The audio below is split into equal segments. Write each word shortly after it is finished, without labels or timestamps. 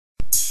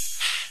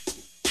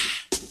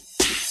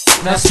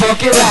Now smoke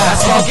it out,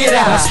 smoke it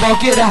out,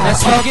 smoke it out,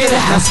 smoke it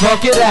out,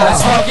 smoke it out,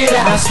 smoke it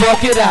out,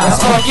 smoke it out,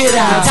 smoke it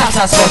out. Top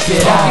side smoke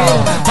it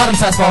out, bottom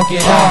side smoke it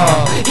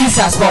out, east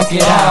side smoke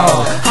it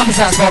out, homie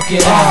side smoke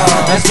it out.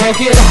 Let's smoke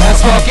it out,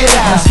 smoke it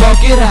out,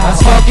 smoke it out,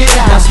 smoke it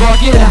out,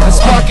 smoke it out,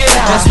 smoke it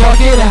out, smoke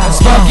it out,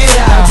 smoke it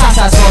out. Top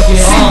side smoke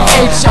it out,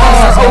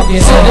 CHRO to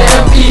the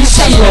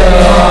MEC.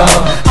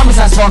 Homie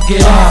side smoke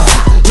it out.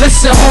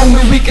 Listen,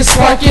 homie, we can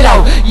spark it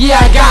out. Yeah,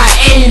 I got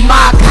aim,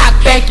 my cock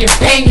back and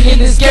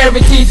banging is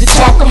guaranteed to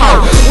chalk him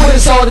out. What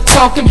is all the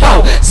talking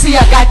about? See,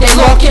 I got that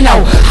locking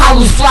out.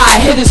 Hollows fly,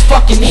 hit his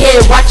fucking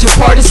head, watch your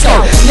party go.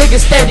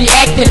 Niggas steady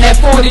acting at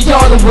 40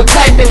 yards with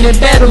clapping in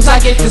battles. I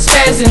get the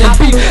spazzing and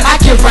beat.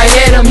 I get right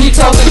at him, he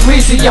talking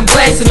greasy, I'm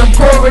blasting him.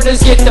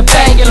 Coroners get the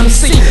banging him.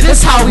 See,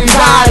 this how we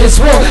ride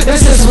this war.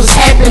 This is what's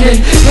happening.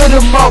 Hit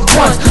him up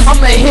once,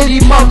 I'ma hit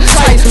him up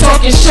twice.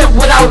 Talking shit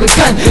without a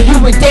gun, you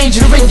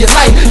endangering your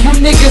life. You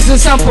niggas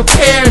is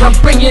unprepared, I'm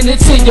bringing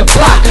it to your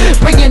block.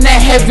 Bringing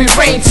that heavy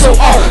rain so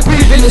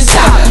breathing the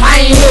stop.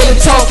 I ain't here to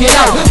talk it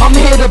out, I'm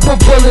here to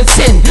put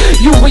bullets in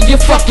you and your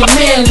fucking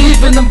man,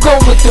 leaving them go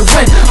with the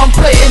wind. I'm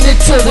putting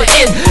it to the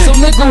end, so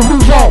nigga who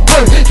won't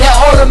work, that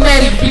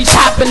automatic be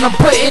chopping, I'm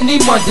putting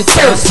him on the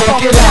dirt.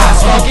 Smoke it out,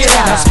 smoke it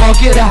out,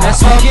 smoke it out,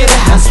 smoke it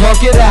out, smoke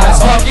it out,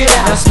 smoke it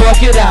out,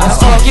 smoke it out,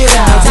 smoke it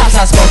out. Top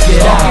side smoke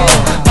it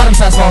out, bottom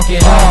side smoke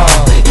it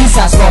out, east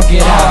side smoke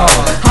it out,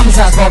 homie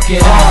side smoke it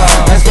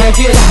out. Let's smoke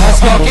it out,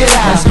 smoke it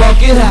out,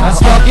 smoke it out,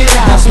 smoke it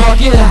out, smoke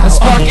it out,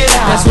 smoke it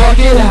out, smoke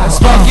it out,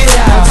 smoke it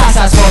out. Top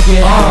side smoke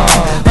it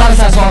out, bottom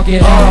side smoke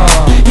it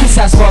out, east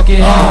side smoke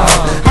it out,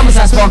 homie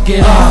side smoke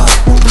it out.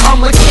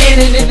 I'm a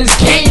cannon in this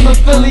game,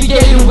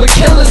 affiliated with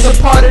killers, a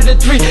part of the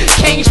 3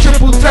 Kings,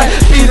 triple threat.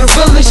 Be the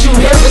realest, you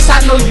hear us,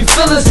 I know you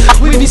feel us.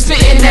 We be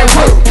spitting that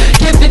work,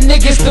 giving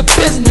niggas the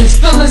business.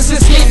 Feelings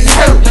is getting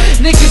hurt,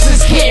 niggas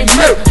is getting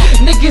murked,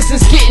 niggas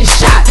is getting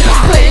shot,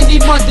 putting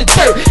him on the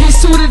dirt. He's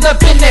suited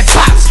up in that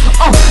box.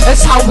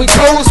 That's how it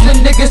goes. The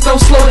niggas don't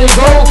slow their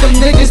roll. The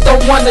niggas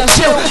don't wanna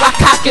chill. I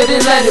cock it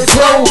and let it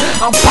blow.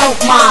 I'm Bout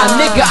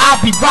mine, nigga. I'll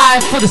be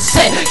riding for the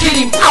set. Get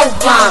him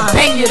outline,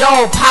 bang it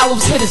off.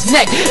 Hollows hit his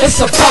neck. It's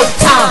about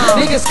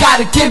time. Niggas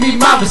gotta give me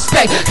my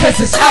respect,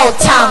 cause it's our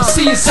time.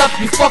 See us up,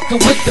 you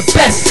fucking with the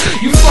best.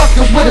 You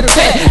fucking with a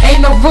vet.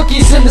 Ain't no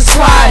rookies in the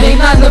squad.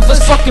 Ain't none of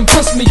us fucking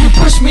push me. You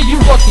push me,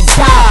 you fucking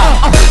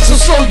die. So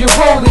slow your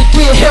roll and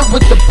get hit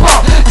with the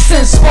bump. I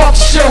send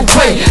sparks your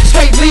way,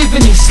 straight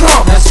leaving you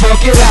slump. Let's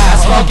smoke it out,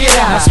 smoke it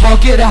out,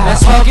 smoke it out,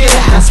 smoke it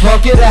out,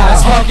 smoke it out,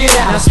 smoke it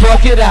out,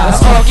 smoke it out,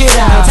 smoke it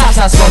out. Top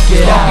side smoke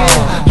it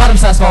out, bottom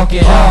side smoke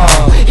it out,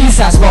 east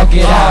side smoke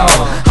it out,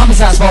 homie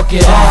side smoke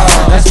it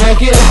out. Let's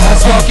smoke it out,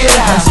 smoke it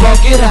out,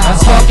 smoke it out,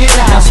 smoke it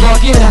out,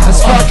 smoke it out,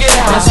 smoke it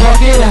out,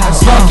 smoke it out,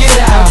 smoke it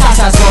out. Top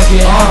side smoke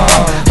it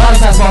out, bottom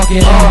side smoke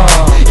it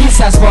out, east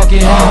side smoke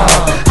it out,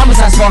 homie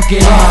side smoke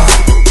it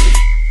out.